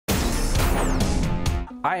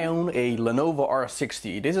I own a Lenovo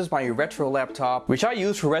R60. This is my retro laptop, which I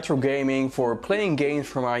use for retro gaming, for playing games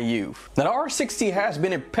from my youth. Now the R60 has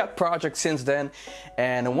been a pet project since then,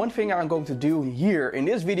 and one thing I'm going to do here in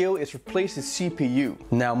this video is replace the CPU.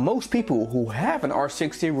 Now most people who have an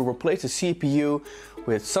R60 will replace the CPU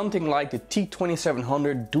with something like the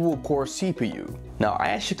T1350 dual core CPU. Now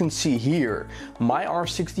as you can see here, my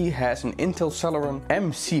R60 has an Intel Celeron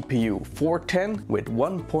M CPU 410 with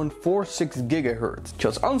 1.46 GHz.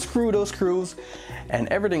 Just unscrew those screws and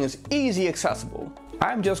everything is easy accessible.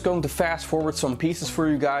 I'm just going to fast forward some pieces for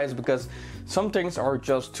you guys because some things are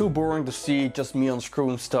just too boring to see, just me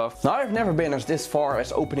unscrewing stuff. Now I've never been as this far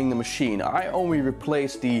as opening the machine. I only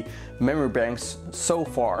replaced the memory banks so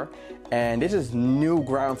far, and this is new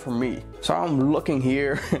ground for me. So I'm looking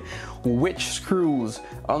here which screws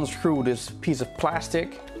unscrew this piece of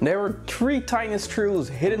plastic. There are 3 tiny screws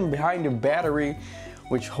hidden behind the battery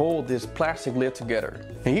which hold this plastic lid together.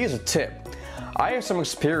 And here's a tip. I have some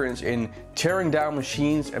experience in tearing down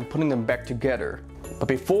machines and putting them back together. But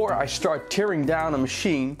before I start tearing down a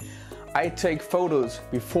machine, I take photos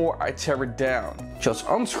before I tear it down. Just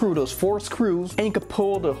unscrew those 4 screws and you can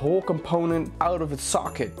pull the whole component out of its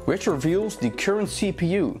socket, which reveals the current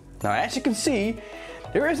CPU. Now as you can see,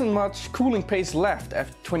 there isn't much cooling paste left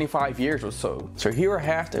after 25 years or so. So here I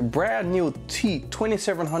have the brand new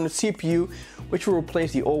T2700 CPU, which will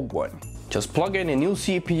replace the old one. Just plug in a new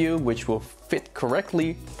CPU which will fit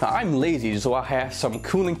correctly. Now I'm lazy, so I have some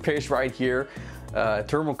cooling paste right here,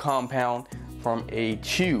 thermal compound from a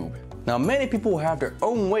tube. Now many people have their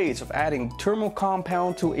own ways of adding thermal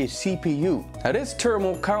compound to a CPU. Now this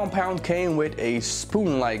thermal compound came with a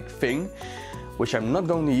spoon-like thing, which I'm not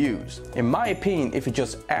going to use. In my opinion, if you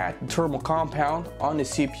just add the thermal compound on the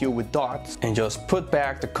CPU with dots and just put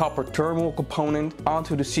back the copper thermal component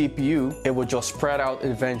onto the CPU, it will just spread out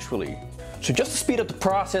eventually. So just to speed up the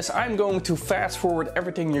process, I'm going to fast forward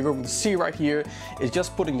everything you're going to see right here is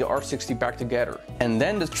just putting the R60 back together. And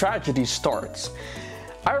then the tragedy starts.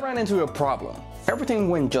 I ran into a problem. Everything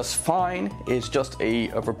went just fine, it's just a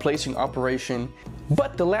replacing operation,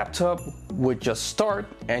 but the laptop would just start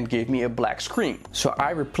and give me a black screen. So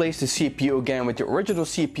I replaced the CPU again with the original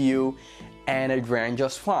CPU and it ran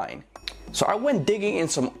just fine. So I went digging in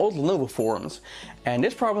some old Lenovo forums, and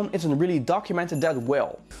this problem isn't really documented that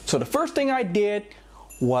well. So the first thing I did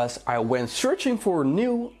was I went searching for a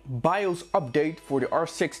new BIOS update for the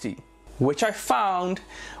R60. Which I found,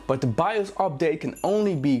 but the BIOS update can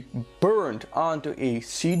only be burned onto a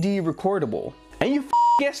CD recordable. And you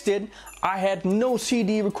guessed it, I had no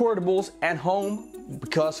CD recordables at home,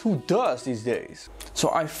 because who does these days?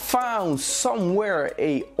 So I found somewhere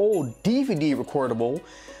a old DVD recordable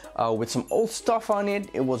with some old stuff on it.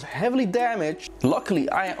 It was heavily damaged. Luckily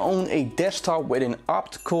I own a desktop with an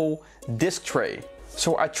optical disc tray.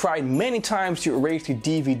 So I tried many times to erase the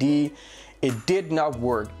DVD. It did not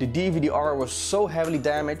work. The DVD-R was so heavily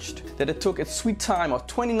damaged that it took its sweet time of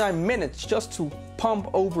 29 minutes just to pump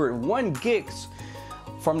over 1 gigs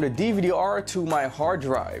from the DVD-R to my hard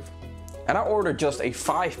drive. And I ordered just a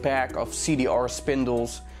 5-pack of CDR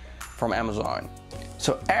spindles from Amazon.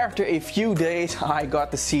 So after a few days I got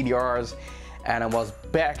the CDRs and I was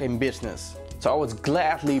back in business. So I was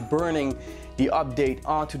gladly burning the update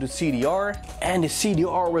onto the CDR, and the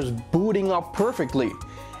CDR was booting up perfectly.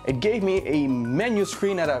 It gave me a menu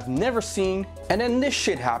screen that I've never seen, and then this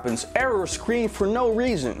shit happens, error screen for no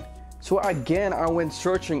reason. So again I went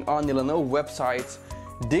searching on the Lenovo websites,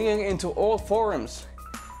 digging into old forums,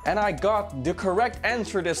 and I got the correct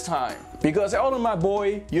answer this time. Because Eldon, my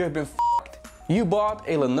boy, you have been f***ed. You bought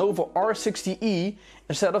a Lenovo R60E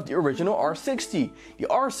instead of the original R60. The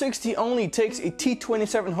R60 only takes a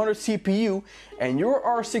T2700 CPU, and your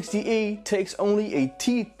R60E takes only a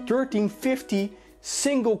T1350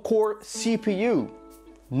 single core CPU,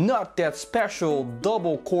 not that special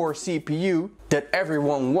double core CPU that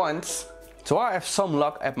everyone wants. So I have some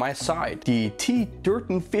luck at my side. The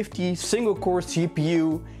T1350 single core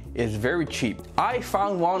CPU is very cheap. I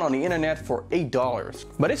found one on the internet for $8,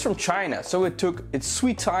 but it's from China, so it took its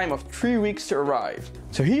sweet time of 3 weeks to arrive.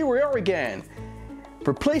 So here we are again,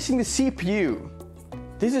 replacing the CPU.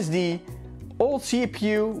 This is the old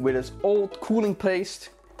CPU with its old cooling paste.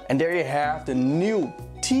 And there you have the new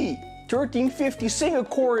T1350 single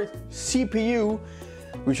core CPU,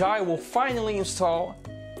 which I will finally install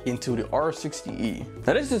into the R60E.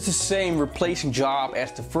 Now this is the same replacing job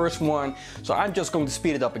as the first one, so I'm just going to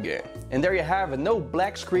speed it up again. And there you have it, no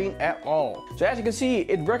black screen at all. So as you can see,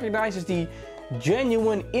 it recognizes the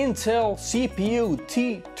genuine Intel CPU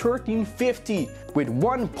T1350 with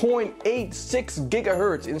 1.86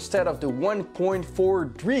 GHz instead of the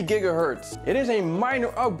 1.43 GHz. It is a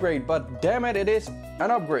minor upgrade, but damn it, it is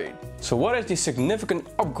an upgrade. So what is the significant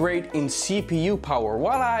upgrade in CPU power?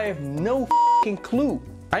 Well, I have no f***ing clue.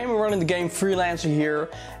 I am running the game Freelancer here.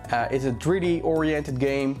 It's a 3D oriented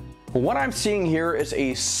game. But what I'm seeing here is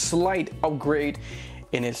a slight upgrade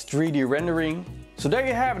in its 3D rendering. So there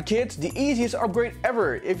you have it, kids, the easiest upgrade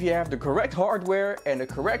ever if you have the correct hardware and the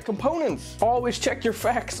correct components. Always check your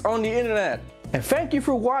facts on the internet. And thank you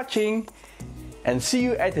for watching, and see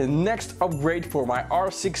you at the next upgrade for my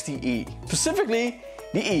R60E, specifically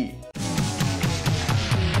the E.